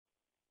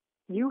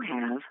You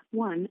have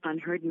one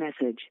unheard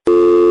message.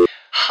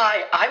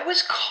 Hi, I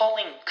was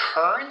calling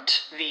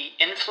Current, the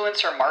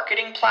influencer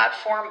marketing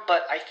platform,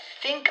 but I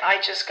think I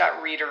just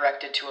got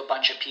redirected to a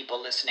bunch of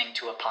people listening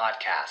to a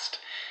podcast.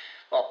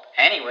 Well,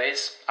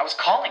 anyways, I was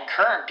calling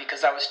Current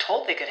because I was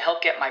told they could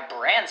help get my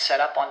brand set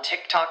up on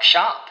TikTok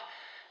Shop,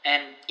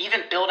 and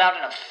even build out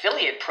an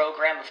affiliate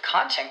program of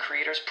content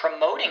creators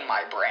promoting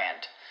my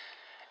brand,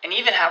 and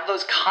even have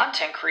those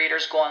content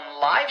creators go on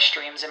live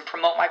streams and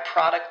promote my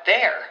product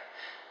there.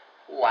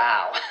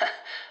 Wow,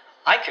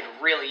 I could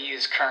really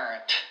use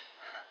Current.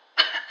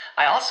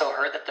 I also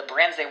heard that the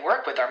brands they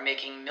work with are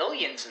making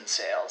millions in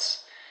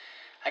sales.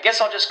 I guess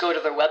I'll just go to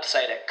their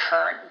website at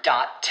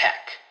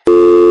current.tech.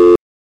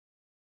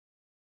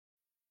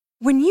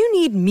 When you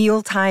need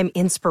mealtime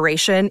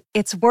inspiration,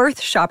 it's worth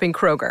shopping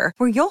Kroger,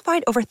 where you'll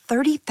find over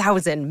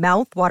 30,000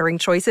 mouth-watering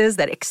choices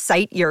that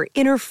excite your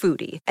inner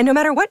foodie. And no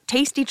matter what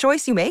tasty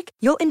choice you make,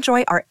 you'll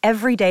enjoy our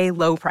everyday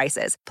low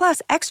prices,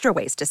 plus extra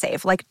ways to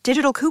save, like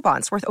digital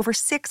coupons worth over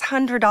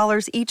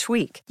 $600 each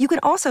week. You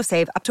can also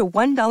save up to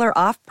 $1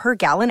 off per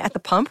gallon at the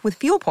pump with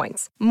fuel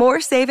points.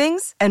 More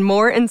savings and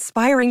more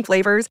inspiring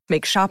flavors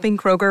make shopping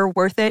Kroger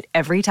worth it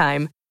every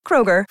time.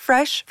 Kroger,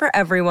 fresh for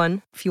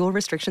everyone. Fuel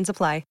restrictions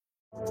apply.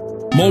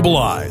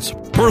 Mobilize,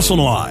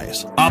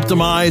 personalize,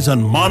 optimize,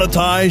 and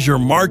monetize your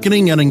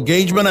marketing and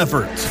engagement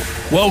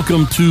efforts.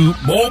 Welcome to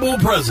Mobile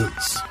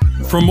Presence.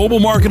 From mobile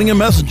marketing and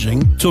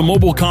messaging to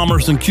mobile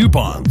commerce and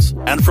coupons,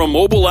 and from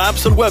mobile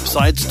apps and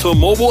websites to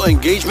mobile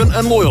engagement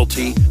and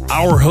loyalty,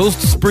 our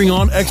hosts bring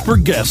on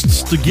expert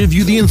guests to give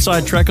you the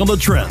inside track on the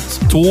trends,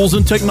 tools,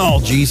 and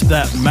technologies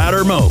that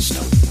matter most.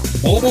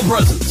 Mobile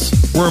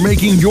Presence, where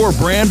making your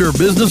brand or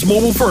business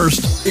mobile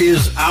first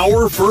is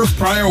our first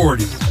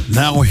priority.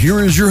 Now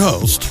here is your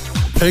host,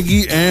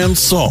 Peggy Ann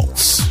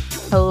Saltz.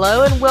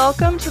 Hello and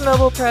welcome to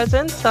Mobile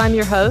Presence. I'm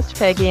your host,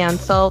 Peggy Ann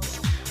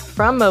Saltz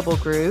from Mobile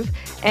Groove,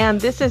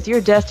 and this is your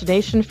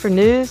destination for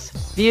news,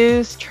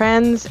 views,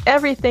 trends,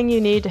 everything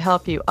you need to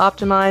help you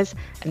optimize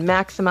and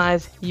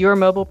maximize your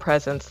mobile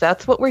presence.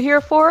 That's what we're here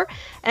for,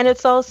 and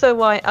it's also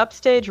why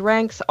Upstage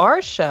ranks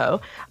our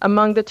show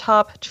among the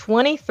top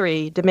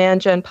 23 demand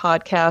gen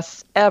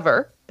podcasts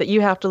ever that you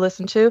have to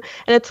listen to.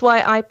 And it's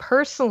why I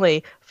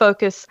personally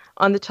focus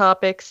on the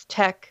topics,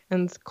 tech,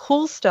 and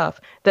cool stuff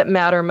that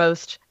matter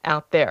most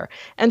out there.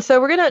 And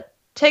so we're going to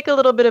take a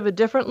little bit of a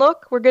different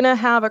look. We're going to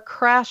have a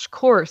crash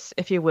course,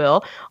 if you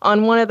will,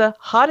 on one of the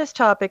hottest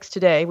topics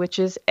today, which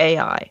is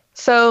AI.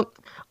 So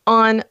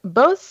on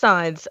both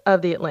sides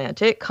of the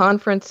Atlantic,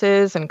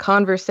 conferences and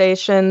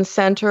conversations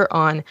center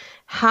on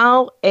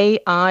how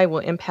AI will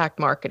impact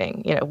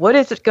marketing. You know, what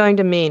is it going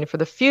to mean for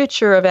the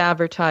future of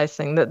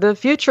advertising, the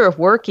future of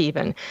work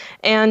even?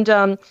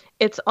 And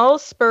it's all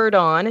spurred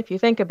on, if you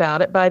think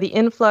about it, by the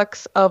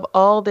influx of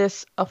all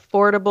this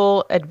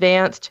affordable,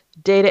 advanced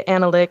data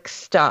analytics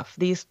stuff,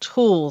 these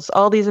tools,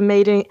 all these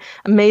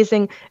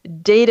amazing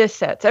data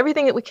sets,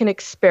 everything that we can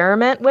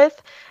experiment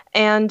with.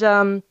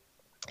 And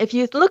if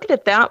you look at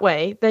it that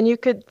way, then you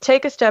could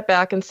take a step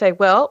back and say,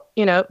 well,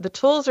 you know, the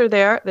tools are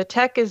there, the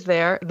tech is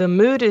there, the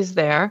mood is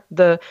there,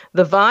 the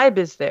vibe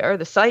is there,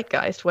 the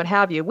zeitgeist, what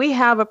have you. We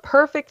have a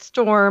perfect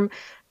storm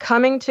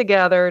coming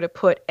together to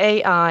put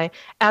AI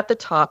at the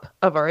top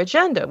of our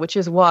agenda, which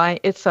is why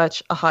it's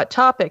such a hot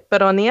topic.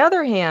 But on the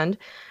other hand,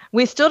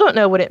 we still don't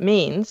know what it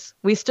means.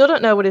 We still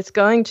don't know what it's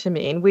going to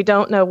mean. We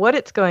don't know what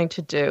it's going to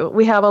do.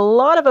 We have a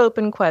lot of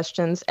open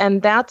questions,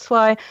 and that's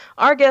why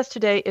our guest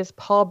today is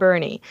Paul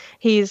Berney.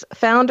 He's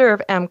founder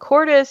of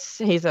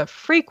Amcortis. He's a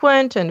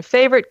frequent and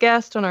favorite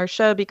guest on our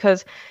show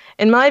because,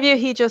 in my view,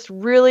 he just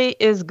really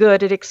is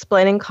good at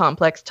explaining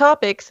complex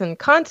topics and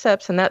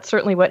concepts, and that's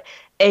certainly what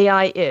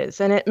AI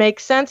is. And it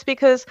makes sense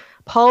because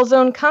Paul's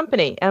own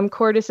company,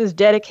 Amcortis, is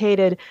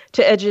dedicated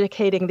to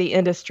educating the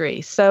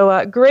industry.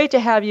 So great to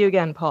have you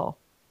again, Paul.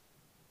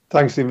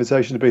 Thanks for the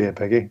invitation to be here,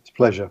 Peggy. It's a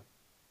pleasure.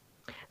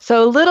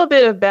 So a little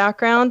bit of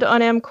background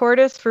on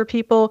Amcortis for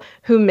people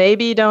who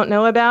maybe don't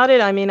know about it.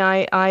 I mean,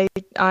 I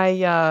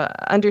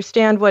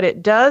understand what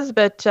it does,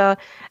 but a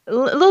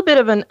little bit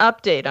of an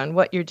update on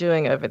what you're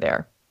doing over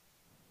there.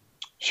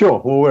 Sure.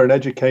 Well, we're an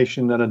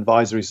education and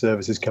advisory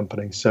services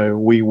company. So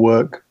we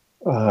work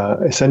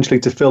essentially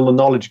to fill the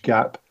knowledge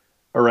gap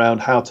around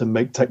how to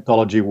make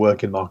technology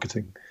work in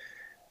marketing.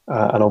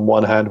 And on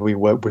one hand, we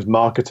work with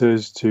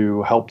marketers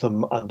to help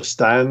them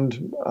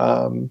understand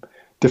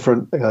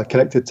different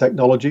connected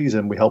technologies,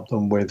 and we help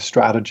them with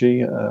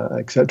strategy,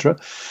 etc.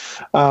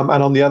 And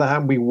on the other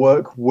hand, we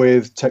work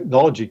with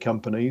technology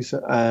companies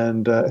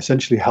and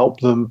essentially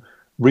help them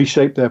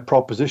reshape their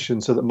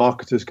proposition so that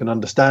marketers can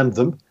understand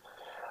them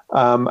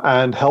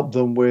and help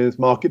them with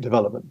market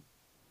development.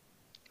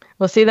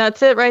 Well, see,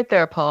 that's it right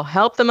there, Paul.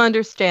 Help them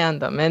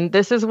understand them. And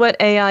this is what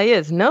AI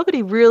is.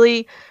 Nobody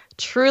really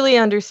truly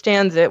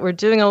understands it. We're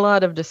doing a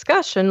lot of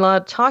discussion, a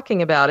lot of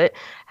talking about it.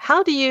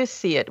 How do you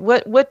see it?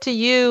 What do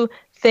you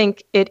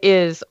think it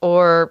is,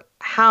 or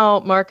how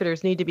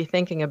marketers need to be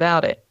thinking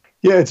about it?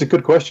 Yeah, it's a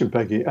good question,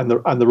 Peggy, and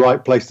the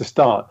right place to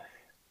start.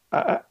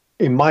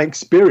 in my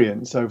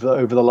experience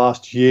over the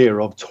last year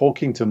of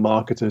talking to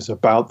marketers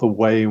about the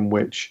way in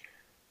which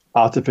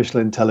artificial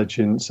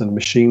intelligence and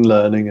machine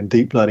learning and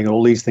deep learning and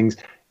all these things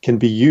can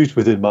be used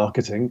within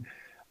marketing,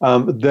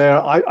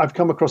 I've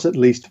come across at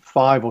least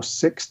 5 or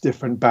 6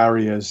 different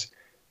barriers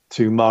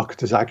to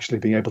marketers actually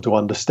being able to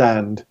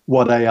understand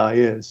what AI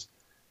is.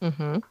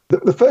 Mm-hmm.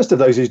 The first of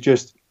those is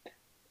just,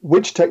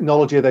 which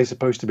technology are they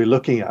supposed to be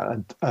looking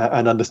at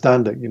and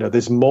understanding? You know,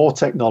 there's more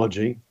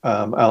technology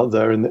out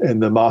there in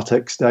the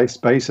MarTech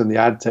space and the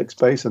ad tech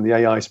space and the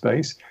AI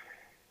space.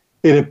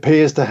 It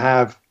appears to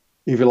have,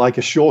 if you like,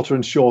 a shorter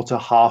and shorter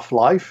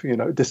half-life. You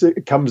know,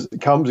 it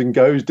comes and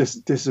goes,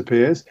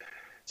 disappears.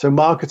 So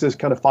marketers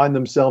kind of find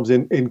themselves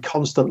in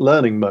constant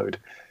learning mode.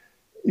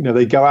 You know,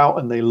 they go out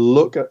and they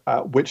look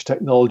at which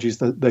technologies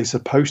that they're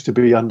supposed to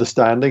be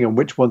understanding and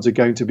which ones are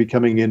going to be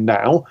coming in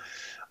now.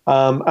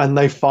 And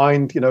they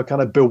find, you know,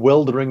 kind of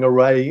bewildering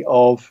array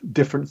of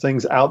different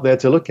things out there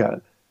to look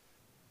at.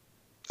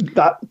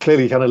 That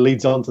clearly kind of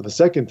leads on to the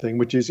second thing,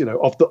 which is, you know,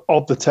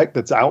 of the tech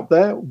that's out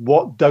there,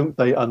 what don't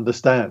they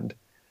understand?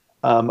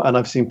 And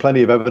I've seen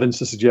plenty of evidence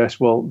to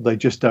suggest, well, they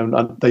don't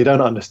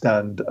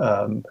understand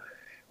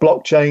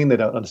blockchain. They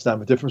don't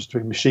understand the difference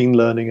between machine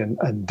learning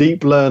and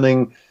deep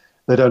learning.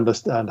 They don't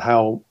understand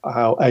how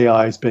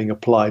AI is being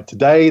applied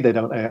today. They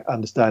don't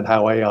understand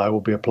how AI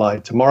will be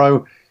applied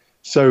tomorrow.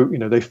 So, you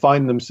know, they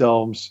find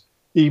themselves,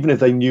 even if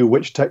they knew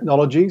which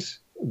technologies,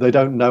 they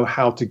don't know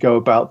how to go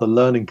about the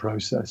learning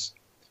process.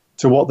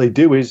 So what they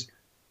do is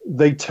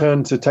they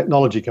turn to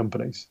technology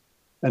companies.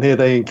 And here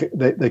they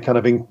kind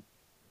of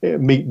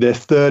meet their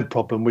third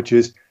problem, which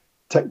is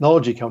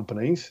technology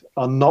companies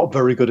are not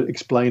very good at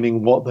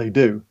explaining what they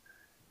do.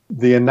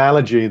 The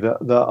analogy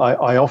that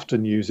I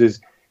often use is,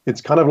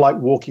 it's kind of like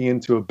walking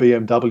into a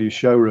BMW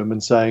showroom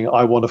and saying,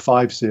 I want a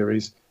 5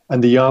 Series.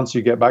 And the answer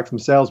you get back from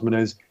the salesman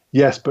is,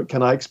 yes, but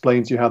can I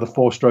explain to you how the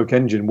 4-stroke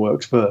engine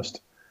works first?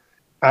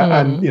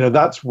 And you know,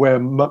 that's where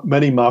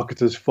many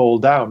marketers fall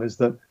down, is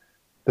that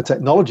the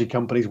technology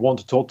companies want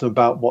to talk to them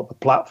about what the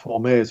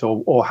platform is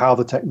or how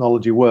the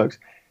technology works.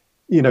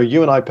 You know,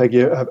 you and I, Peggy,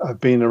 have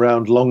been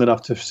around long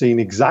enough to have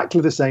seen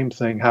exactly the same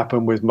thing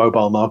happen with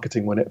mobile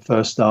marketing when it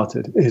first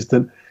started, is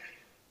that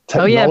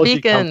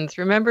beacons.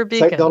 Remember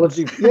beacons?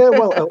 Technology, yeah,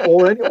 well,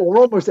 or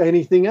almost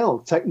anything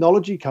else.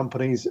 Technology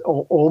companies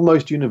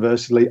almost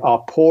universally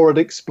are poor at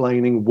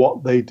explaining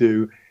what they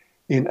do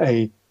in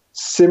a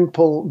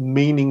simple,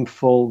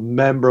 meaningful,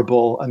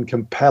 memorable, and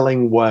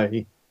compelling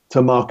way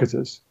to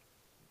marketers.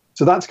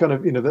 So that's kind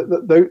of, you know,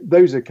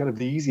 those are kind of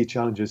the easy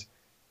challenges.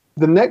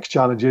 The next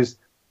challenge is,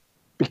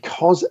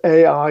 because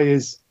AI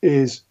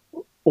is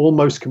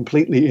almost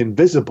completely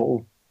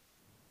invisible,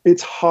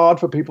 it's hard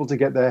for people to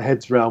get their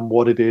heads around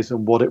what it is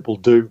and what it will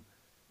do.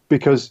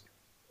 Because,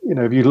 you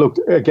know, if you look,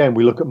 again,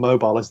 we look at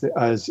mobile as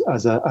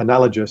an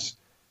analogous.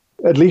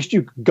 At least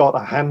you got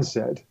a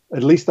handset.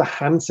 At least the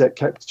handset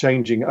kept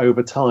changing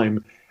over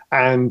time.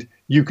 And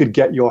you could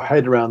get your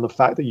head around the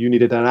fact that you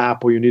needed an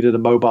app or you needed a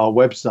mobile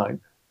website.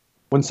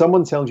 When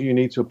someone tells you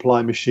need to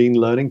apply machine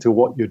learning to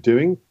what you're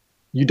doing,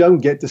 you don't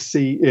get to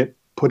see it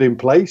put in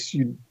place.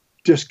 You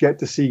just get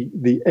to see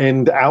the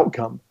end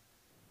outcome.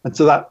 And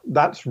so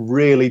that's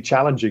really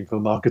challenging for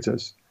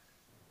marketers.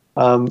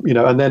 You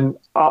know, and then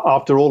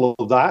after all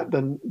of that,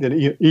 then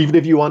even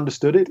if you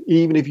understood it,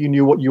 even if you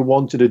knew what you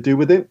wanted to do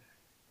with it,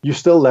 you're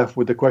still left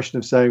with the question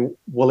of saying,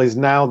 well, is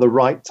now the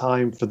right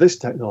time for this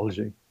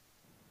technology?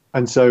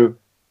 And so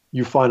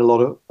you find a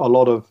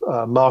lot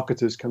of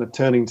marketers kind of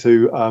turning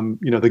to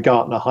you know, the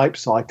Gartner hype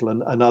cycle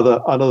and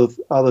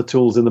other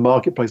tools in the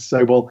marketplace to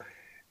say, well,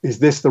 is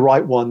this the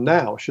right one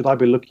now? Should I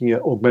be looking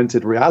at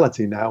augmented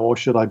reality now, or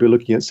should I be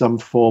looking at some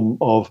form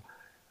of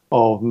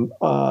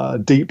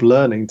deep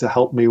learning to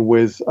help me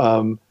with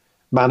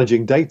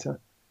managing data?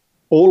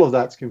 All of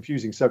that's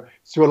confusing. So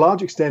to a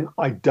large extent,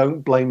 I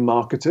don't blame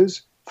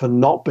marketers for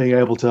not being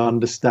able to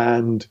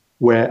understand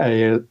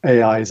where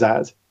AI is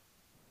at.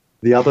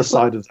 The other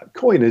side of that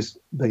coin is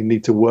they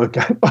need to work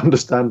at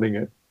understanding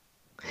it.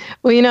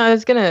 Well, you know, I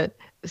was going to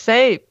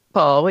say,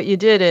 Paul, what you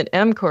did at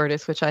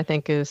MCORTIS, which I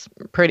think is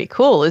pretty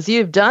cool, is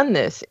you've done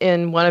this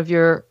in one of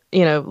your,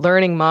 you know,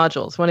 learning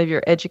modules, one of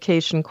your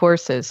education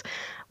courses.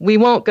 We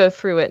won't go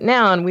through it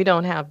now, and we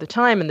don't have the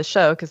time in the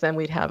show because then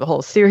we'd have a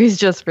whole series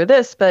just for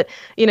this. But,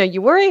 you know, you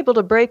were able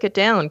to break it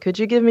down. Could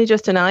you give me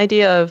just an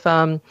idea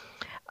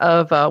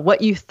of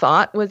what you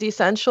thought was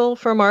essential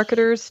for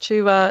marketers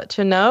to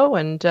know,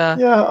 and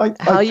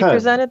how you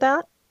presented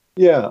that?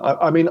 Yeah,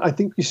 I mean, I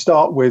think we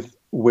start with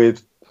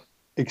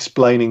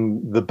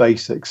explaining the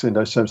basics, you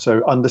know,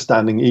 so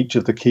understanding each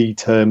of the key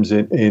terms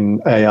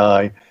in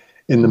AI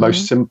in the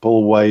most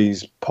simple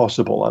ways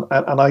possible.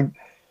 And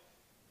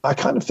I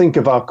kind of think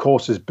of our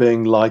course as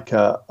being like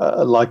an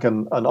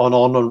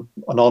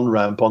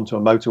on-ramp onto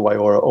a motorway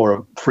or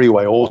a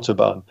freeway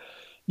autobahn.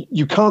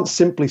 You can't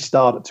simply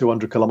start at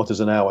 200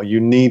 kilometers an hour.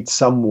 You need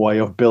some way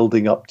of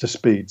building up to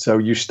speed. So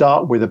you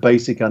start with a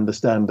basic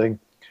understanding,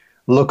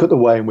 look at the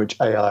way in which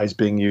AI is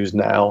being used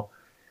now.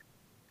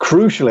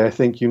 Crucially, I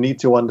think you need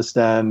to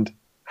understand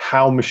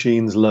how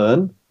machines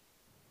learn.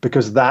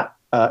 because that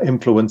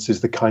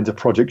influences the kinds of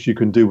projects you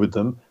can do with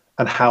them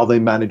and how they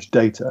manage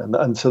data.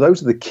 And so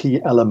those are the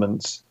key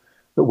elements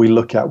that we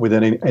look at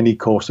within any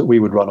course that we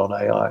would run on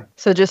AI.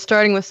 So just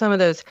starting with some of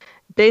those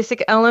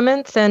basic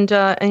elements and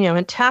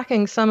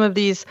attacking some of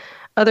these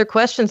other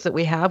questions that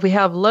we have. We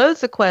have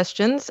loads of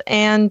questions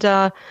and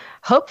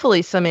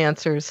hopefully some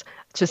answers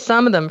to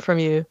some of them from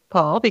you,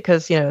 Paul,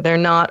 because they're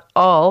not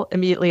all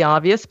immediately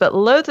obvious, but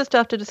loads of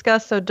stuff to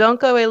discuss. So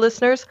don't go away,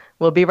 listeners.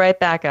 We'll be right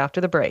back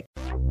after the break.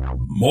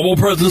 Mobile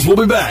Presence will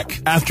be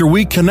back after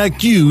we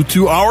connect you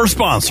to our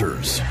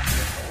sponsors.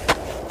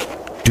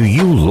 Do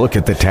you look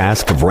at the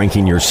task of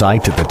ranking your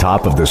site at the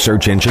top of the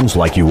search engines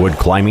like you would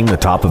climbing the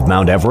top of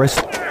Mount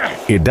Everest?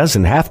 It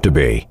doesn't have to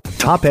be.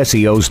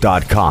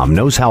 TopSEOs.com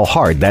knows how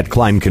hard that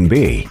climb can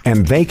be,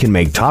 and they can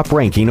make top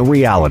ranking a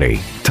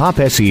reality. Top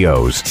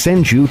SEOs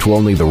sends you to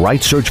only the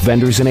right search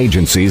vendors and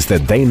agencies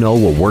that they know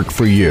will work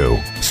for you.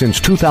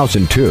 Since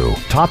 2002,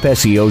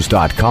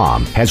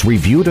 TopSEOs.com has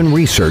reviewed and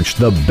researched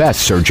the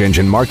best search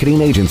engine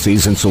marketing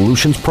agencies and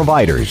solutions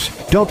providers.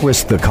 Don't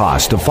risk the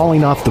cost of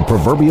falling off the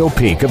proverbial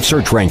peak of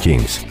search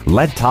rankings.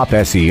 Let Top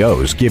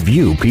SEOs give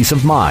you peace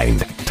of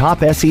mind.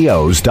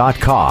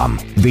 TopSEOs.com,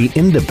 the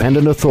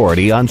independent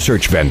authority on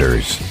search vendors.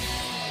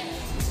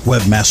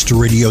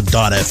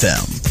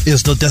 Webmasterradio.fm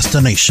is the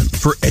destination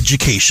for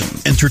education,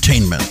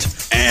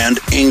 entertainment, and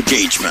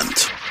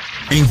engagement.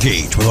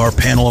 Engage with our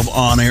panel of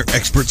on-air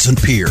experts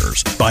and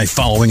peers by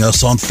following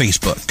us on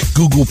Facebook,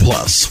 Google+,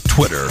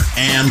 Twitter,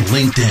 and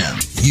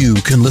LinkedIn. You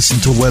can listen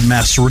to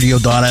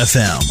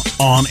Webmasterradio.fm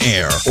on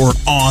air or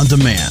on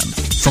demand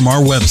from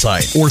our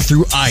website or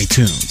through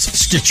iTunes,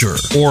 Stitcher,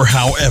 or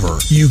however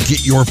you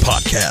get your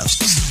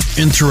podcasts.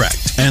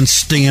 Interact and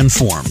stay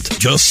informed.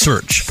 Just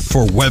search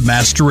for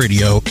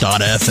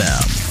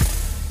Webmasterradio.fm.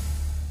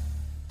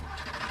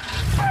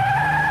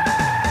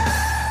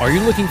 Are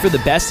you looking for the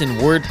best in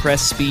WordPress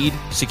speed,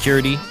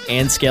 security,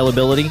 and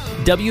scalability?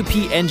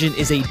 WP Engine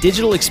is a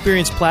digital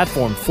experience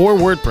platform for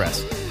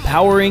WordPress,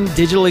 powering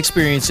digital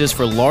experiences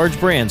for large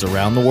brands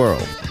around the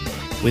world.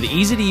 With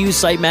easy-to-use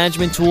site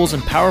management tools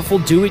and powerful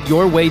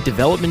do-it-your-way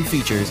development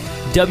features,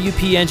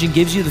 WP Engine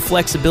gives you the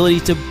flexibility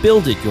to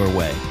build it your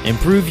way.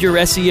 Improve your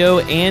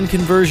SEO and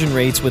conversion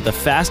rates with a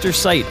faster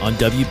site on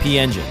WP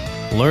Engine.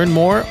 Learn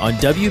more on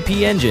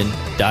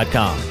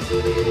WPEngine.com.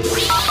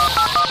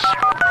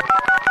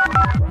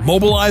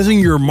 Mobilizing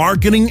your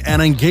marketing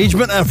and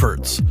engagement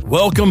efforts.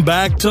 Welcome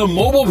back to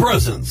Mobile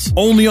Presence,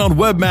 only on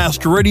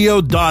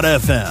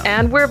WebmasterRadio.fm.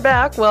 And we're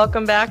back.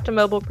 Welcome back to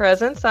Mobile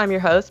Presence. I'm your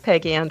host,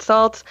 Peggy Ann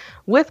Saltz,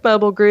 with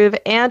Mobile Groove,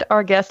 and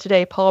our guest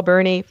today, Paul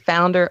Burney,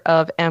 founder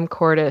of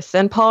mCortis.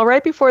 And Paul,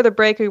 right before the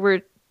break, we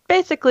were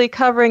basically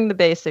covering the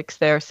basics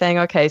there, saying,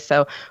 okay,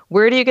 so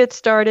where do you get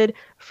started?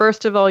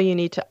 First of all, you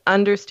need to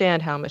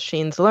understand how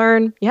machines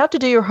learn. You have to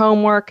do your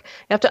homework.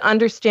 You have to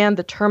understand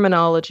the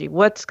terminology,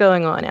 what's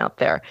going on out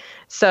there.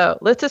 So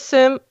let's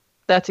assume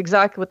that's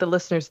exactly what the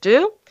listeners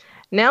do.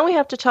 Now we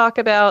have to talk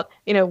about,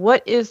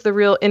 what is the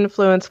real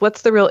influence?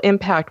 What's the real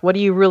impact? What are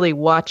you really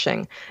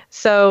watching?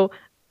 So,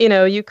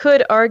 you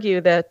could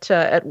argue that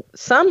at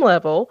some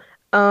level,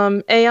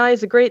 AI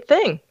is a great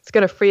thing. It's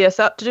going to free us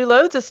up to do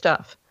loads of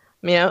stuff.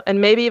 And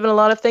maybe even a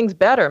lot of things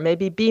better,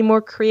 maybe be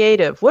more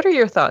creative. What are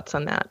your thoughts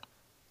on that?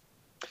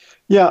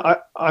 Yeah,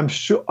 I'm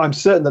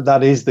certain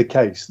that is the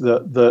case,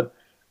 that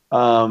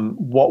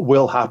what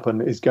will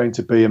happen is going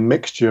to be a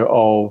mixture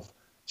of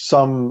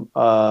some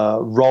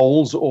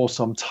roles or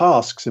some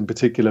tasks in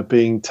particular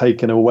being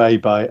taken away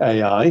by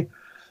AI.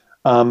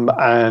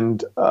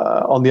 And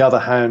on the other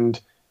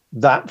hand,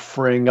 that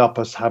freeing up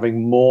us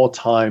having more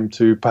time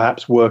to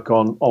perhaps work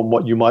on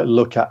what you might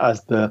look at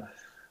as the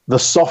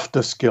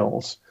softer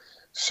skills.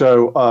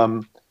 So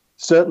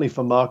certainly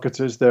for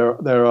marketers,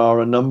 there are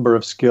a number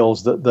of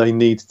skills that they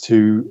need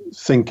to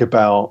think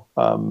about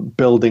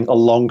building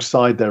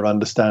alongside their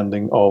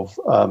understanding of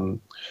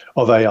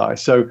AI.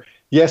 So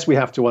yes, we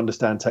have to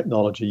understand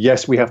technology.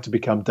 Yes, we have to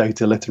become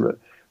data literate.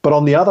 But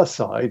on the other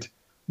side,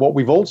 what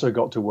we've also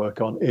got to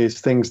work on is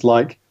things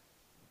like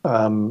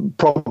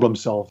problem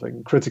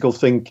solving, critical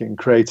thinking,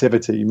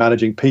 creativity,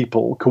 managing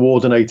people,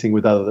 coordinating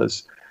with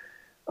others.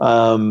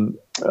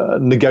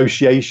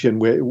 Negotiation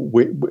with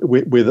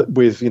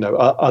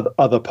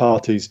other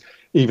parties,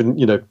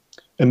 even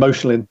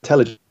emotional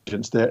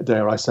intelligence.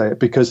 Dare I say it?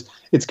 Because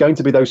it's going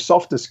to be those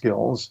softer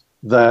skills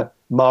that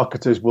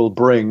marketers will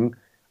bring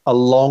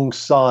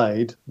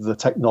alongside the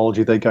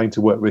technology they're going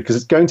to work with. Because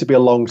it's going to be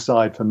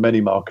alongside for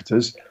many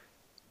marketers.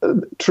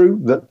 True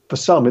that for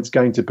some it's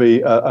going to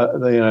be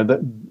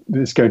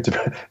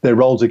their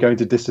roles are going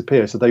to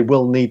disappear, so they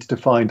will need to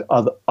find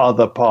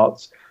other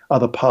paths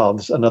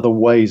and other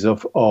ways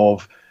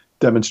of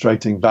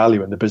demonstrating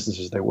value in the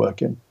businesses they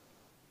work in.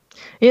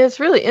 Yeah,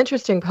 it's really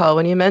interesting, Paul,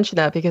 when you mentioned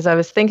that, because I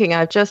was thinking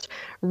I've just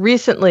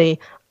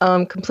recently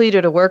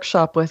completed a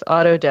workshop with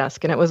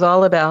Autodesk, and it was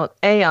all about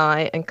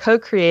AI and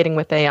co-creating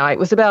with AI. It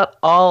was about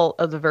all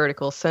of the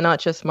verticals, so not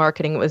just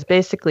marketing. It was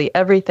basically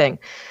everything.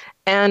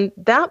 And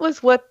that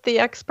was what the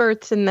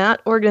experts in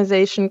that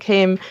organization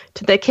came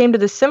to. They came to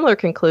the similar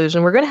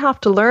conclusion. We're going to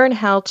have to learn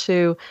how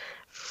to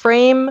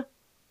frame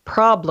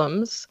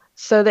problems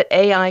so that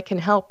AI can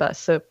help us.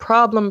 So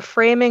problem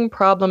framing,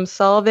 problem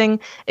solving,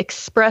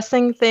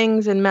 expressing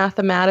things in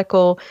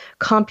mathematical,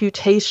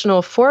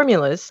 computational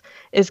formulas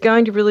is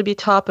going to really be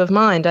top of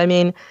mind. I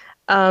mean,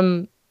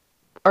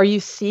 are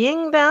you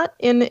seeing that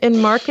in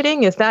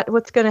marketing? Is that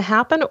what's going to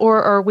happen?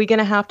 Or are we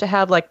going to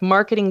have like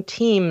marketing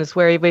teams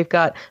where we've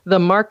got the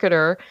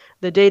marketer,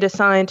 the data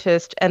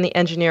scientist, and the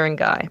engineering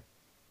guy?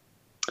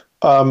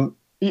 A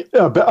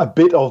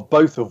bit of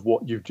both of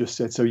what you've just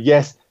said. So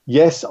yes,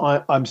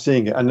 I'm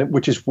seeing it. And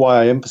which is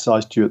why I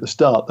emphasized to you at the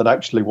start that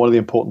actually one of the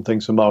important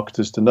things for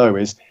marketers to know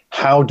is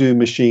how do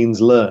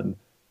machines learn?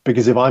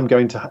 Because if I'm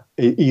going to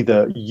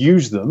either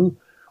use them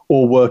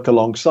or work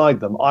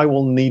alongside them, I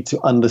will need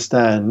to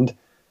understand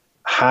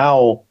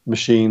how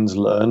machines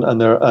learn,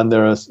 and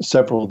there are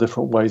several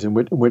different ways in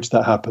which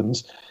that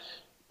happens.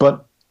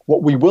 But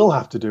what we will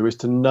have to do is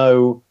to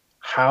know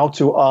how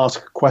to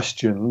ask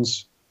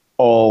questions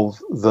of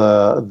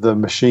the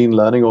machine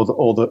learning or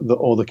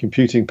the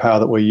computing power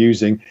that we're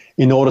using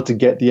in order to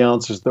get the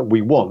answers that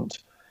we want.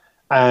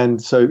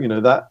 And so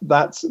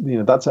that's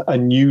a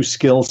new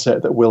skill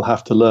set that we'll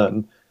have to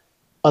learn.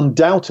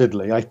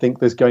 Undoubtedly, I think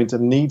there's going to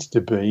need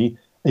to be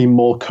a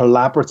more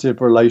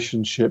collaborative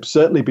relationship,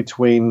 certainly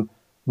between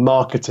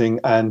marketing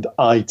and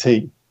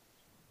IT.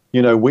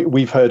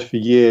 We've heard for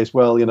years,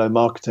 well,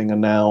 marketing are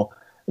now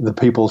the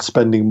people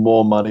spending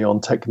more money on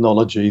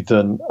technology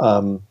than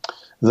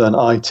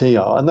IT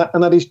are, and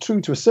that is true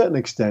to a certain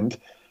extent.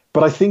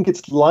 But I think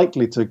it's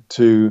likely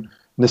to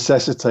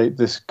necessitate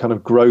this kind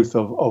of growth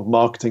of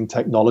marketing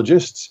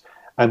technologists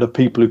and of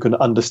people who can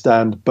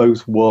understand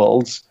both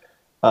worlds.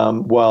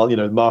 While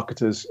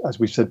marketers, as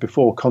we've said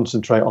before,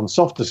 concentrate on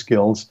softer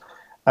skills,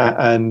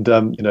 and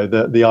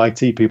the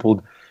IT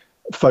people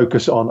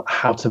focus on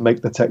how to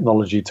make the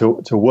technology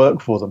to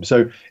work for them.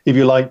 So, if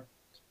you like,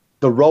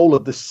 the role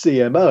of the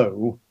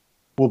CMO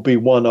will be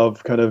one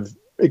of kind of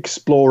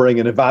exploring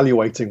and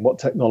evaluating what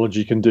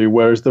technology can do,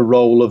 whereas the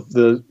role of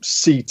the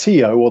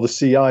CTO or the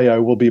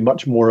CIO will be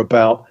much more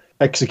about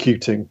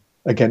executing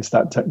against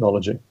that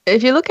technology.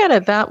 If you look at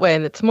it that way,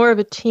 it's more of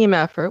a team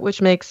effort,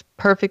 which makes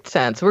perfect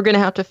sense. We're going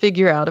to have to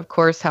figure out, of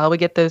course, how we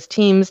get those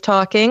teams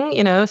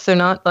talking, so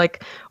not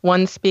like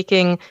one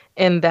speaking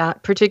in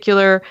that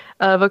particular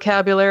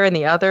vocabulary and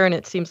the other, and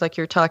it seems like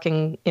you're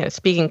talking,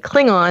 speaking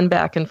Klingon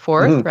back and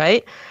forth,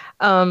 right?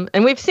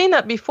 And we've seen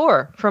that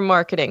before from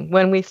marketing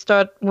when we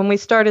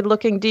started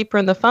looking deeper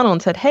in the funnel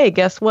and said, hey,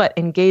 guess what?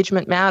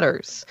 Engagement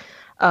matters.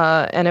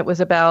 And it was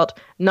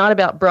not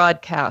about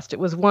broadcast. It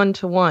was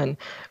one-to-one.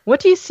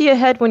 What do you see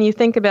ahead when you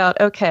think about,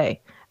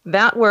 okay,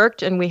 that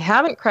worked and we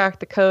haven't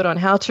cracked the code on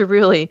how to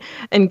really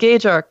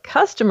engage our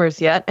customers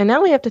yet, and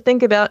now we have to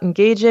think about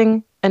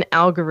engaging an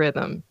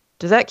algorithm.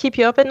 Does that keep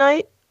you up at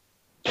night?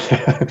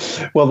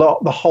 Well,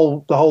 the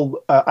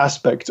whole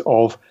aspect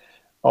of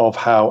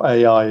how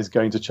AI is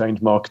going to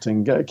change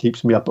marketing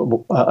keeps me up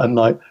at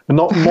night, but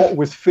not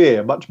with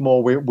fear, much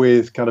more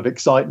with kind of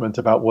excitement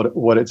about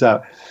what it's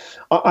at.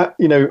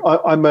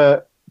 I'm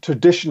a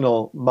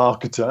traditional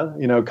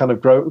marketer. Kind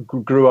of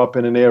grew up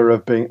in an era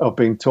of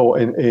being taught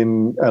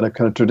in a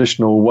kind of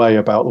traditional way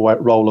about the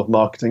role of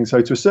marketing.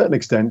 So to a certain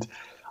extent,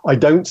 I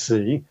don't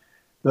see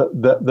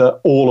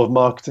that all of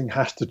marketing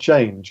has to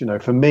change.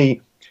 For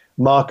me,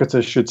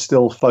 marketers should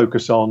still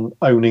focus on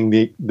owning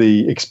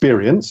the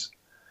experience.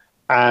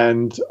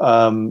 And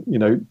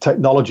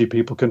technology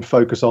people can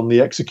focus on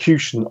the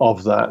execution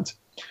of that.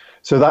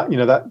 So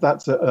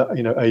that's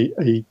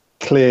a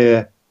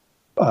clear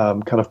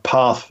kind of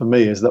path for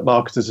me, is that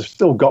marketers have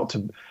still got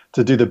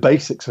to do the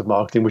basics of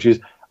marketing, which is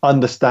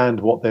understand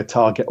what their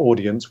target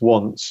audience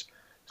wants,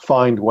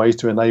 find ways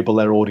to enable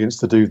their audience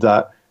to do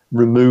that,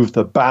 remove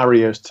the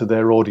barriers to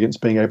their audience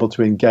being able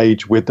to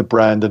engage with the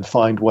brand, and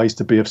find ways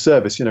to be of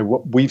service.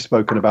 What we've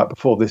spoken about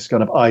before, this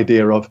kind of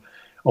idea of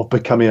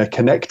becoming a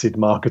connected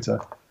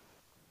marketer.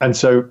 And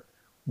so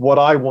what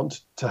I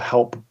want to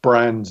help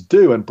brands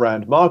do and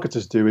brand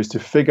marketers do is to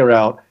figure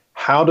out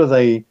how do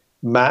they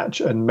match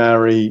and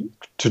marry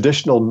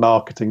traditional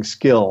marketing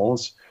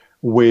skills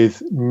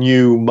with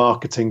new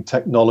marketing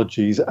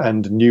technologies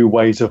and new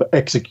ways of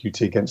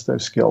executing against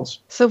those skills.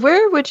 So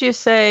where would you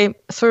say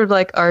sort of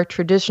like our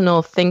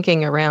traditional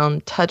thinking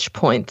around touch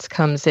points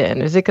comes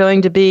in? Is it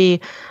going to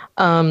be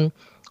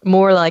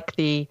more like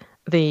the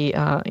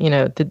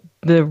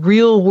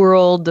real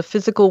world, the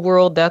physical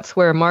world? That's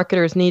where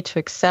marketers need to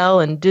excel,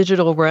 and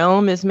digital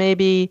realm is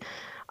maybe,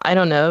 I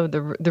don't know,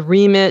 the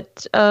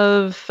remit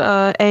of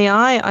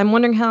AI. I'm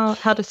wondering how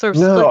to sort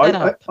of split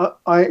that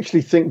up. I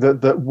actually think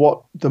that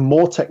what the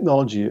more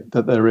technology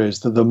that there is,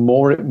 the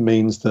more it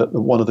means that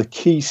one of the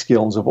key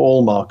skills of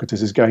all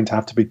marketers is going to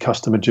have to be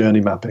customer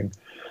journey mapping.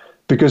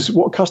 Because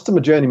what customer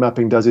journey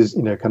mapping does is,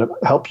 kind of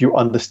help you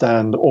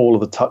understand all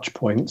of the touch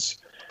points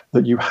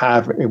that you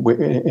have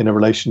in a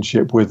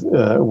relationship with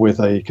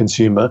a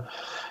consumer,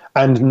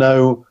 and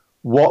know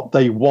what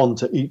they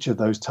want at each of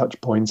those touch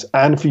points,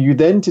 and for you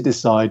then to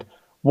decide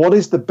what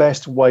is the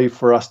best way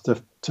for us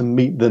to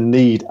meet the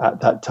need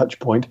at that touch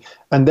point.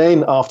 And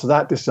then after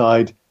that,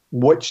 decide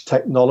which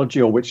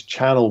technology or which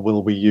channel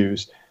will we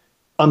use.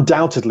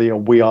 Undoubtedly,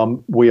 we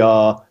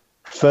are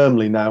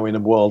firmly now in a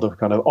world of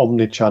kind of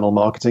omni-channel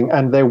marketing,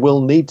 and there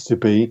will need to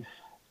be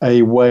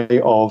a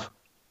way of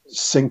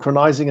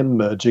synchronizing and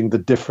merging the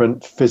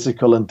different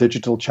physical and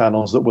digital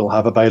channels that we'll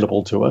have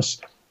available to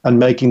us and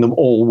making them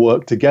all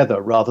work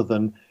together rather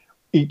than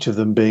each of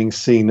them being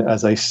seen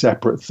as a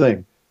separate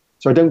thing.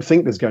 So I don't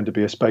think there's going to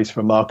be a space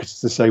for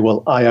marketers to say,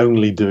 well, I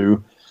only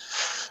do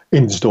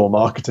in-store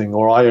marketing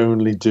or I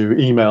only do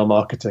email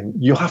marketing.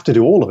 You'll have to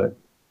do all of it.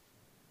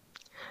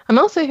 I'm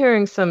also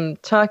hearing some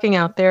talking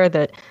out there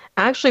that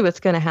actually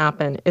what's going to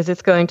happen is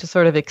it's going to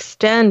sort of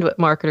extend what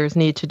marketers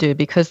need to do,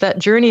 because that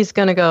journey is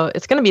going to go,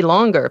 it's going to be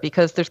longer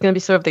because there's going to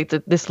be sort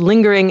of this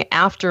lingering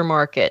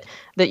aftermarket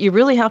that you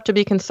really have to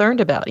be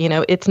concerned about. You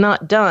know, it's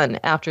not done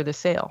after the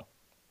sale.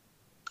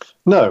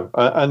 No,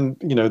 and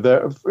you know,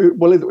 it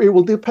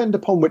will depend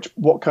upon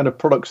what kind of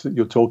products that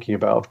you're talking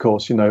about, of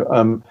course. You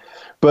know,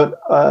 but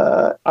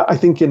I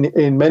think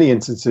in many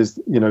instances,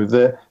 you know,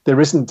 there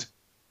isn't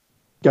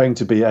going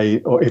to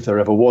be or if there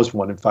ever was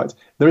one, in fact,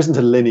 there isn't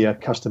a linear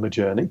customer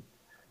journey.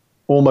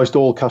 Almost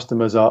all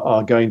customers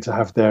are going to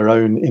have their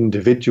own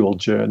individual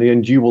journey,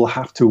 and you will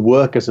have to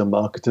work as a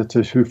marketer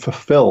to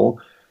fulfill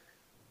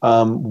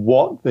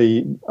what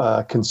the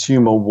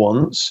consumer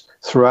wants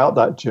throughout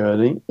that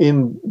journey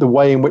in the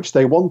way in which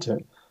they want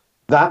it.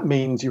 That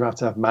means you have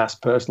to have mass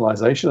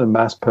personalization, and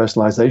mass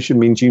personalization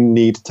means you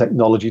need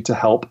technology to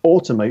help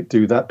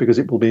do that, because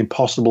it will be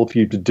impossible for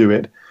you to do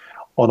it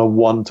on a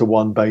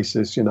one-to-one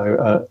basis, you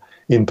know,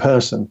 in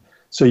person.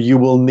 So you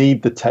will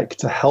need the tech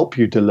to help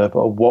you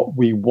deliver what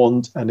we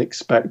want and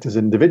expect as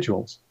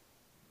individuals.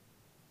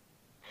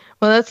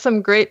 Well, that's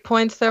some great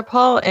points there,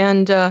 Paul.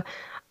 And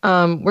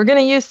we're going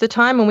to use the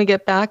time when we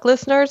get back,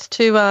 listeners,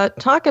 to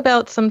talk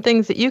about some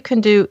things that you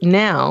can do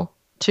now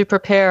to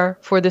prepare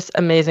for this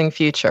amazing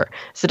future.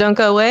 So don't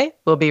go away.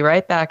 We'll be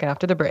right back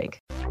after the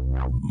break.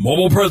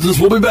 Mobile Presence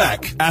will be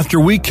back after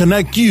we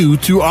connect you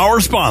to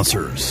our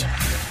sponsors.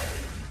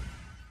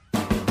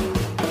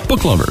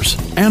 Book lovers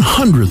and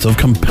hundreds of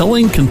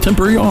compelling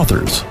contemporary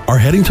authors are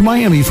heading to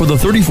Miami for the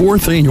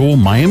 34th annual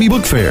Miami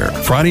Book Fair,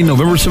 Friday,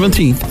 November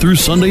 17th through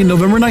Sunday,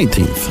 November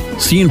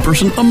 19th. See in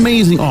person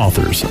amazing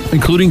authors,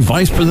 including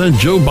Vice President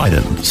Joe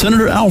Biden,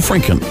 Senator Al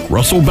Franken,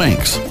 Russell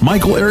Banks,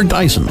 Michael Eric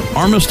Dyson,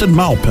 Armistead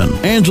Maupin,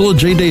 Angela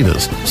J.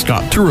 Davis,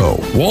 Scott Turow,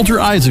 Walter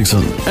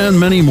Isaacson, and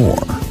many more.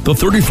 The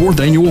 34th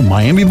annual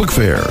Miami Book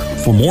Fair.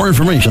 For more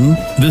information,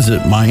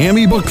 visit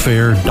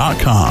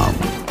miamibookfair.com.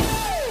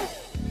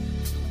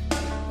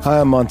 Hi,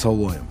 I'm Montel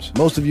Williams.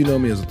 Most of you know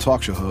me as a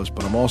talk show host,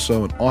 but I'm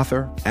also an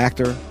author,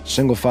 actor,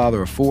 single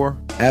father of 4,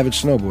 avid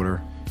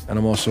snowboarder, and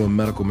I'm also a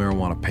medical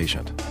marijuana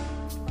patient.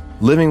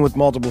 Living with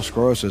multiple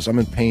sclerosis, I'm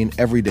in pain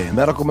every day.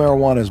 Medical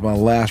marijuana is my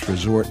last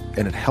resort,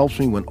 and it helps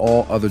me when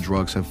all other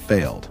drugs have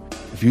failed.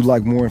 If you'd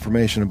like more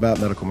information about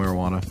medical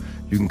marijuana,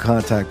 you can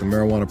contact the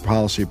Marijuana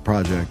Policy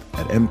Project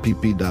at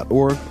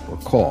mpp.org or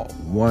call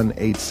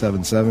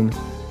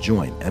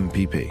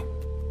 1-877-JOIN-MPP.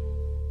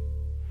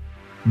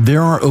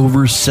 There are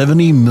over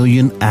 70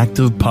 million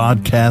active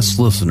podcast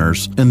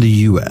listeners in the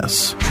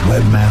U.S.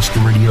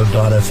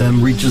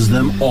 Webmasterradio.fm reaches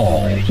them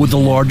all with the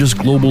largest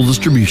global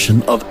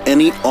distribution of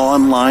any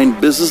online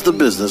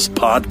business-to-business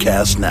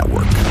podcast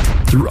network.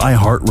 Through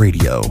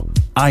iHeartRadio,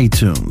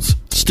 iTunes,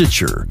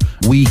 Stitcher,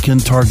 we can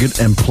target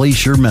and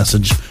place your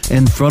message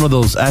in front of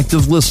those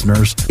active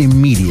listeners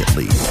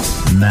immediately.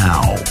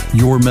 Now,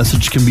 your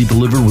message can be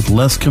delivered with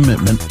less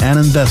commitment and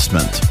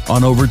investment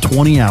on over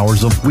 20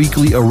 hours of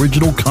weekly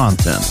original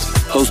content,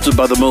 hosted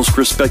by the most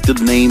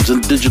respected names in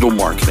digital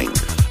marketing.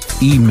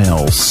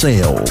 Email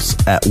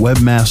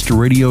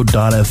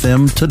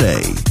sales@webmasterradio.fm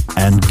today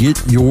and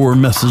get your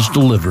message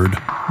delivered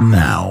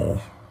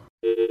now.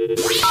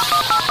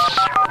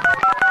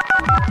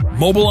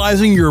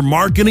 Mobilizing your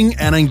marketing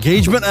and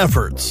engagement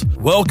efforts.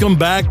 Welcome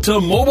back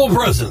to Mobile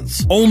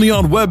Presence, only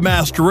on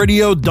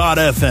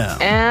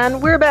webmasterradio.fm.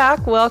 And we're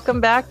back. Welcome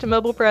back to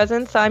Mobile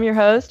Presence. I'm your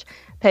host,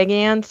 Peggy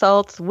Ann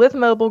Saltz with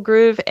Mobile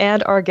Groove,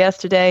 and our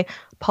guest today,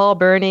 Paul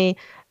Burney,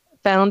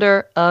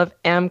 founder of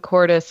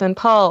mCortis. And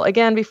Paul,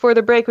 again, before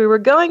the break, we were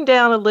going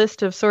down a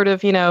list of sort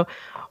of, you know,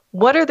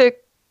 what are the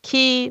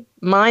key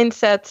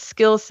mindsets,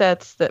 skill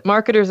sets that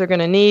marketers are going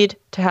to need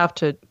to have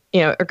to,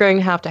 are going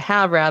to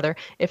have rather,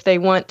 if they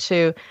want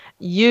to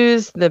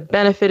use the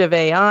benefit of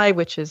AI,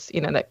 which is,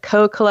 that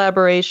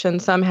co-collaboration,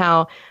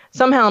 somehow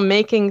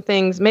making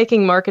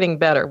marketing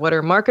better. What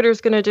are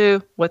marketers going to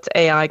do? What's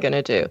AI going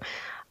to do?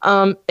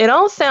 It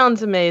all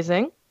sounds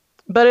amazing,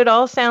 but it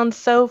all sounds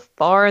so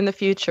far in the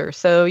future.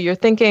 So you're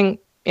thinking,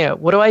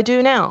 what do I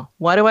do now?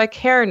 Why do I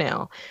care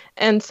now?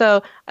 And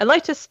so I'd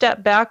like to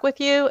step back with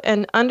you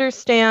and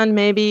understand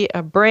maybe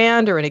a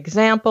brand or an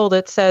example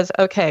that says,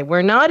 okay,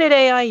 we're not at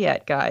AI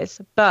yet,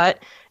 guys, but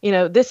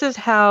this is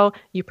how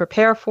you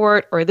prepare for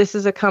it, or this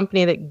is a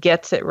company that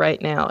gets it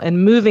right now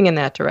and moving in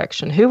that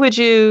direction. Who would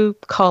you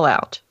call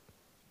out?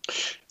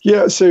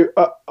 Yeah, so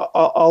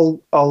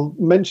I'll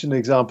mention an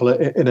example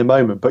in a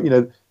moment, but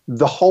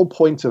the whole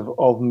point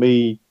of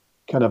me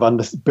kind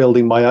of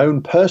building my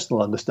own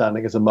personal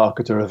understanding as a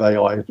marketer of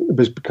AI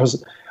was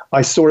because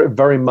I saw it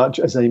very much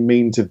as a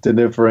means of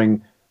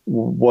delivering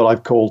what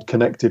I've called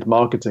connected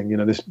marketing.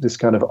 This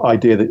kind of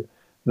idea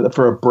that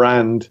for a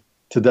brand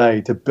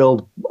today, to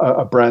build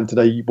a brand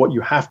today, what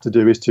you have to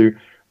do is to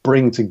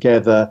bring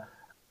together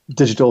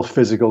digital,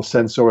 physical,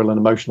 sensorial, and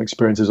emotional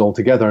experiences all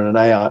together, and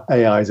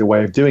AI is a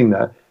way of doing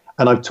that.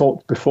 And I've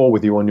talked before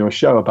with you on your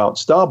show about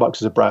Starbucks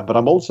as a brand, but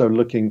I'm also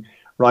looking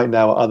right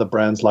now at other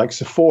brands like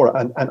Sephora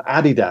and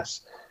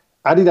Adidas.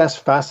 Adidas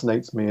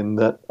fascinates me in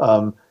that,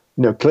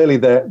 clearly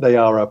they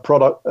are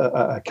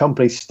a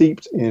company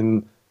steeped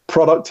in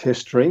product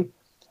history,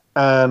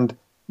 and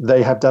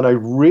they have done a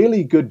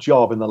really good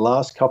job in the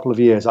last couple of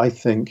years, I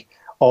think,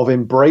 of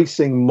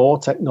embracing more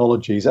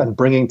technologies and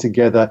bringing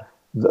together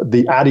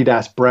the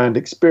Adidas brand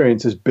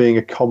experience as being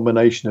a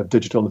combination of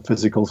digital and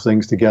physical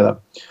things together.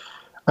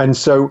 And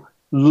so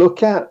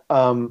look at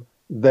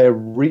their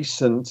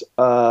recent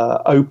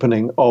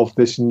opening of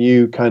this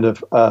new kind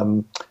of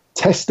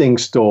testing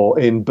store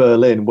in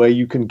Berlin, where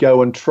you can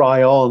go and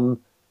try on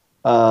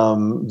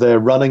their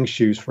running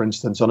shoes, for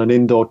instance, on an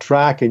indoor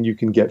track, and you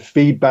can get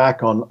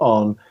feedback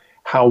on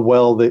how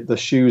well the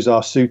shoes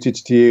are suited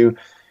to you.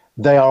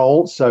 They are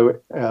also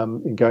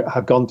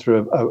have gone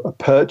through a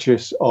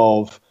purchase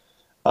of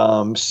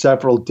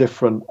several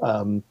different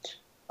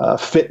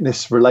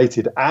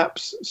fitness-related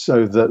apps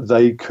so that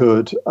they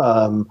could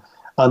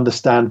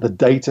understand the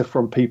data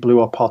from people who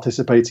are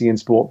participating in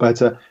sport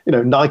better.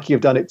 Nike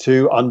have done it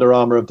too. Under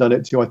Armour have done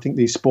it too. I think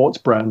these sports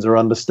brands are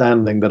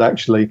understanding that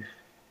actually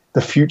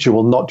the future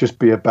will not just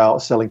be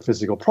about selling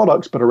physical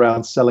products, but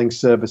around selling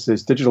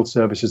services, digital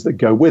services that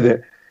go with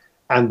it.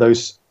 And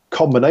those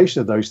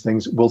combination of those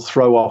things will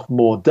throw off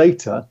more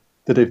data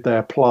that if they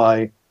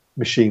apply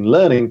machine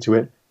learning to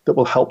it, that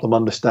will help them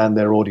understand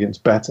their audience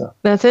better.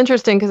 That's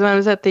interesting, because when I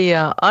was at the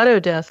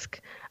Autodesk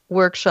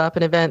workshop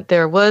and event,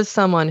 there was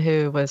someone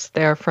who was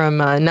there from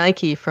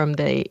Nike, from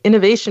the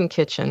Innovation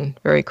Kitchen.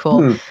 Very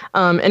cool.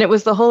 And it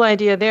was the whole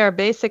idea there,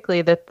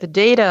 basically, that the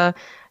data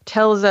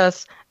tells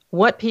us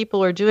what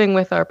people are doing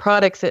with our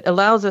products. It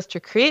allows us to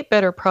create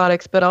better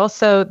products, but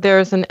also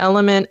there's an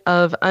element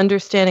of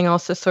understanding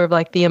also sort of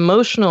like the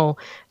emotional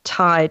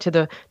tie to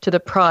the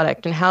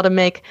product and how to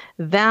make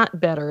that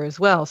better as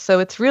well. So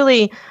it's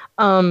really,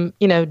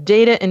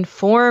 data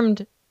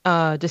informed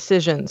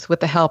decisions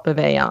with the help of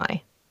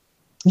AI.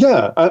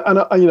 Yeah, and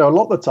a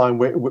lot of the time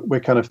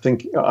we're kind of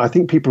I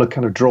think people are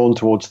kind of drawn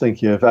towards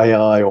thinking of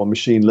AI or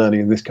machine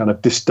learning in this kind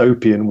of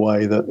dystopian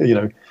way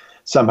that,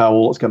 somehow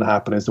all that's going to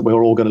happen is that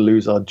we're all going to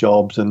lose our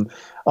jobs and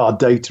our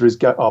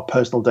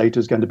personal data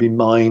is going to be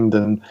mined,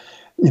 and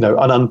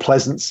an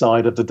unpleasant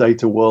side of the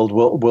data world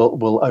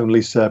will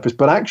only surface.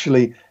 But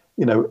actually,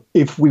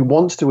 if we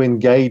want to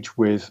engage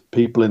with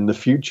people in the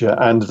future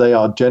and they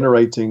are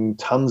generating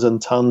tons and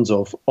tons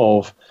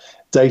of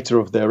data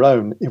of their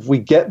own, if we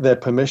get their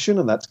permission,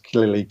 and that's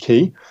clearly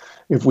key,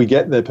 if we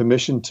get their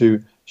permission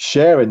to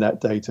share in that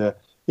data,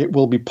 it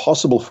will be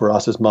possible for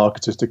us as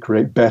marketers to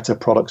create better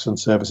products and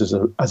services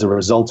as a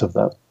result of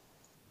that.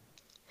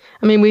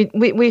 I mean,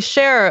 we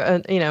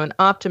share an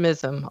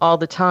optimism all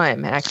the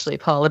time, actually,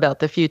 Paul, about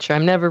the future.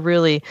 I'm never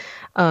really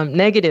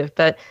negative,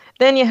 but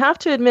then you have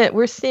to admit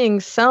we're seeing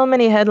so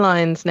many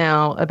headlines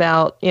now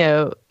about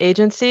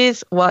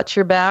agencies, watch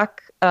your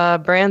back.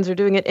 Brands are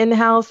doing it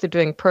in-house. They're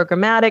doing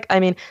programmatic. I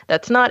mean,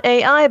 that's not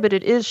AI, but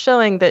it is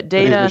showing that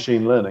data. It is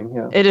machine learning,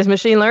 yeah. It is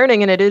machine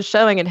learning, and it is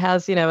showing it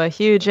has, a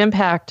huge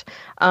impact.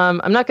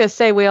 I'm not going to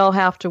say we all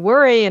have to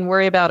worry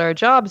about our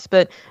jobs,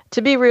 but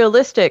to be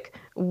realistic,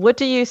 what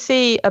do you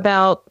see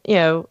about,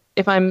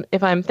 if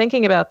I'm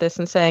thinking about this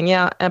and saying,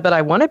 yeah, but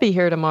I want to be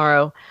here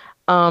tomorrow,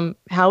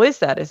 how is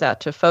that? Is that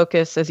to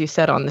focus, as you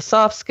said, on the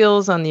soft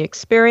skills, on the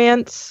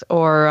experience,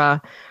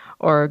 or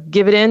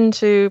give it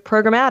into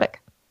programmatic?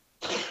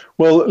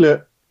 Well,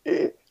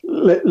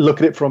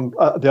 look at it from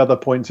the other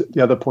point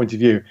of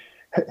view.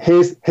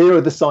 Here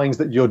are the signs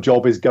that your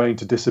job is going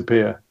to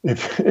disappear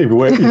if you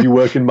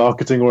work in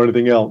marketing or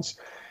anything else.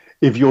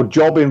 If your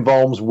job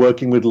involves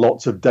working with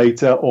lots of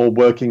data or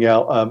working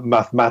out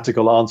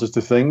mathematical answers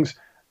to things,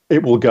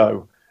 it will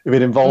go. If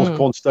it involves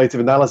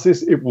quantitative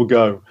analysis, it will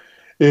go.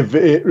 If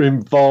it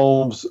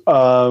involves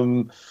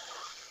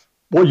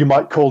what you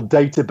might call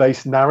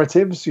database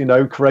narratives,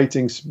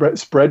 creating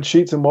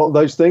spreadsheets and what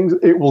those things,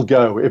 it will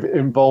go. If it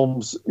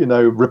involves,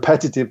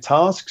 repetitive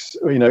tasks,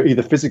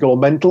 either physical or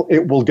mental,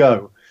 it will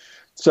go.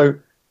 So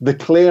the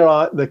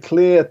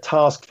clear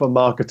task for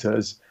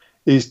marketers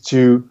is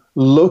to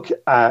look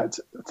at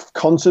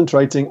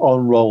concentrating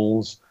on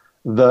roles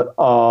that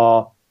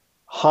are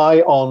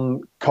high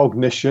on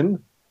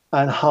cognition,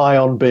 and high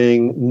on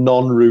being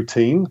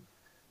non-routine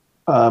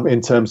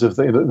in terms of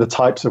the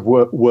types of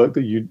work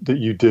that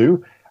you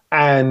do.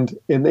 And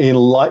in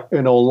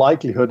all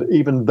likelihood,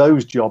 even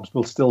those jobs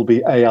will still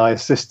be AI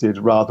assisted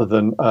rather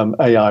than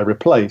AI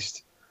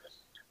replaced.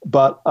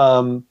 But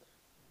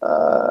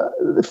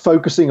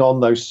focusing on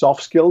those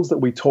soft skills that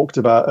we talked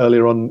about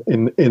earlier on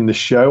in the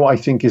show, I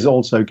think is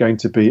also going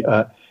to be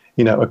a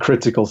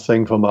critical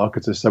thing for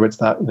marketers. So it's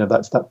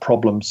that's that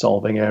problem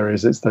solving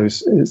areas. It's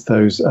those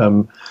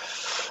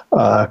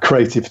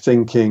creative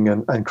thinking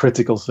and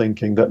critical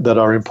thinking that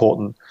are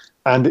important.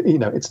 And,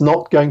 it's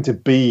not going to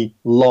be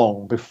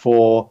long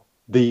before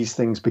these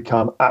things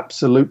become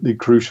absolutely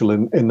crucial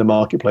in the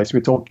marketplace.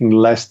 We're talking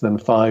less than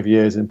 5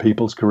 years in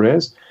people's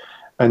careers.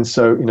 And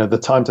so, the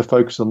time to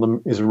focus on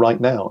them is right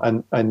now.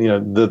 And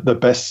the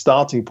best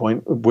starting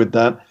point with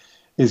that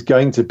is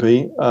going to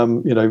be,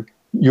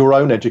 your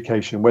own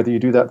education, whether you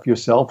do that for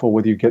yourself or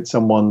whether you get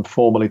someone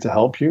formally to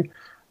help you.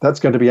 That's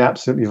going to be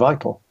absolutely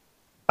vital.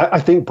 I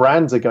think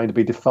brands are going to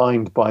be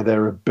defined by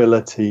their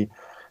ability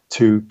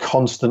to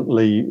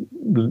constantly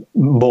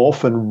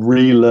morph and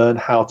relearn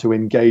how to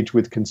engage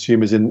with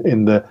consumers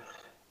in the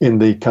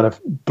kind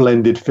of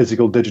blended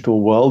physical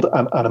digital world.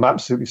 And I'm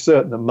absolutely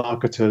certain that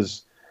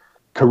marketers'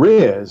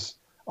 careers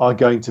are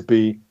going to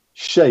be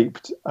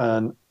shaped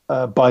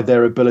by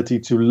their ability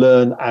to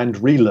learn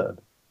and relearn.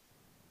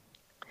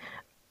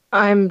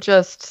 I'm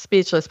just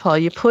speechless, Paul.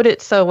 You put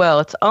it so well.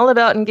 It's all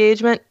about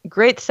engagement.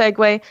 Great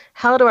segue.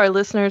 How do our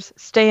listeners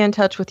stay in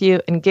touch with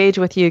you, engage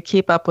with you,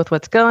 keep up with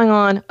what's going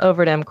on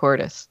over at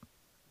mCordis?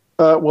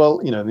 Well,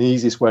 the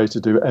easiest way is to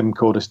do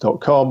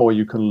mcordis.com, or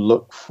you can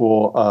look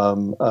for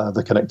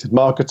The Connected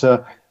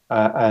Marketer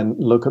and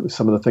look at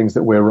some of the things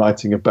that we're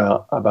writing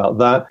about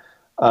that.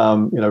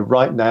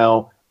 Right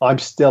now, I'm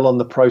still on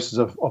the process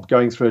of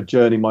going through a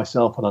journey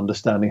myself and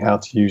understanding how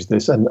to use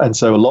this. And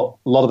so a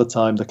lot of the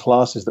time, the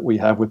classes that we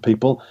have with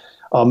people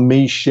are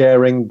me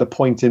sharing the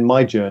point in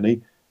my journey.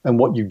 And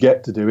what you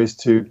get to do is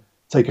to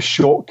take a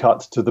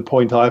shortcut to the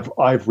point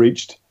I've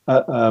reached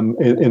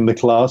in the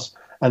class,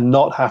 and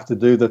not have to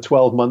do the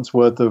 12 months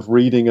worth of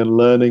reading and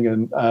learning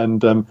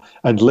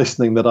and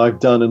listening that I've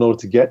done in order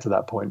to get to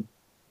that point.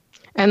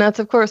 And that's,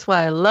 of course,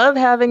 why I love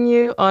having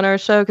you on our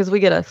show, because we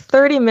get a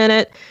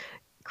 30-minute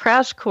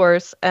crash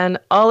course and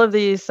all of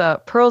these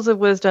pearls of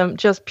wisdom,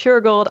 just pure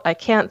gold. I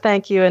can't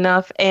thank you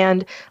enough.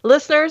 And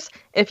listeners,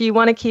 if you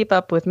want to keep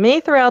up with me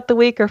throughout the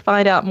week or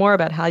find out more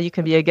about how you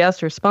can be a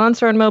guest or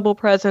sponsor on Mobile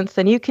Presence,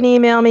 then you can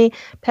email me,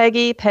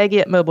 Peggy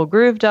at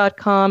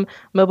mobilegroove.com.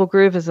 Mobile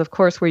Groove is, of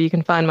course, where you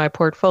can find my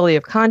portfolio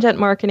of content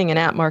marketing and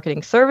app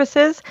marketing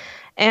services.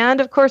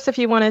 And, of course, if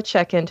you want to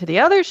check into the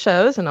other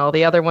shows and all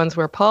the other ones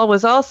where Paul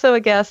was also a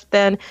guest,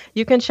 then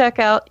you can check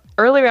out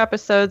earlier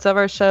episodes of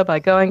our show by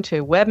going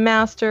to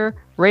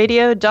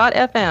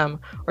webmasterradio.fm,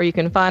 or you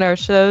can find our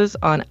shows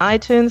on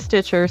iTunes,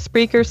 Stitcher,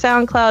 Spreaker,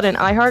 SoundCloud, and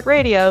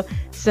iHeartRadio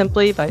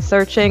simply by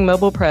searching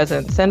Mobile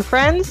Presence. And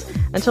friends,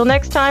 until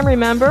next time,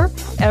 remember,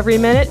 every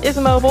minute is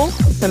mobile,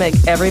 so make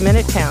every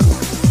minute count.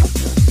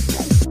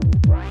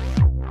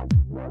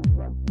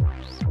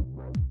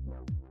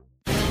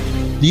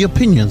 The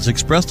opinions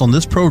expressed on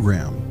this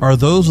program are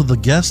those of the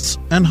guests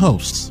and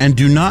hosts and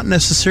do not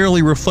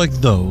necessarily reflect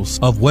those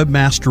of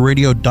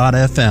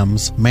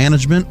WebmasterRadio.fm's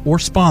management or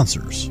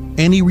sponsors.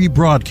 Any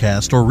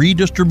rebroadcast or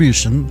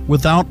redistribution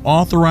without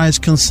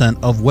authorized consent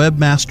of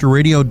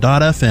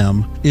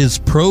WebmasterRadio.fm is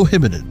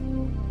prohibited.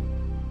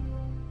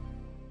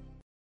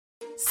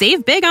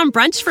 Save big on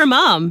brunch for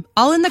mom,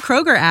 all in the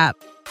Kroger app.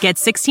 Get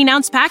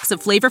 16-ounce packs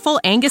of flavorful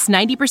Angus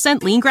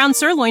 90% lean ground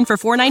sirloin for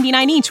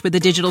 $4.99 each with a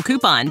digital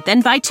coupon. Then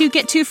buy 2,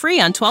 get 2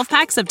 free on 12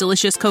 packs of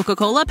delicious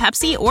Coca-Cola,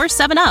 Pepsi, or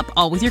 7-Up,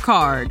 all with your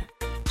card.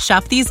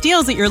 Shop these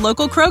deals at your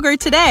local Kroger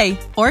today,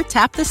 or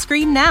tap the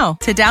screen now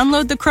to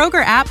download the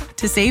Kroger app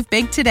to save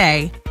big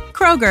today.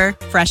 Kroger,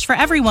 fresh for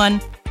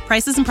everyone.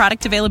 Prices and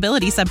product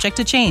availability subject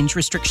to change.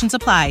 Restrictions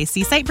apply.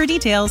 See site for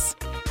details.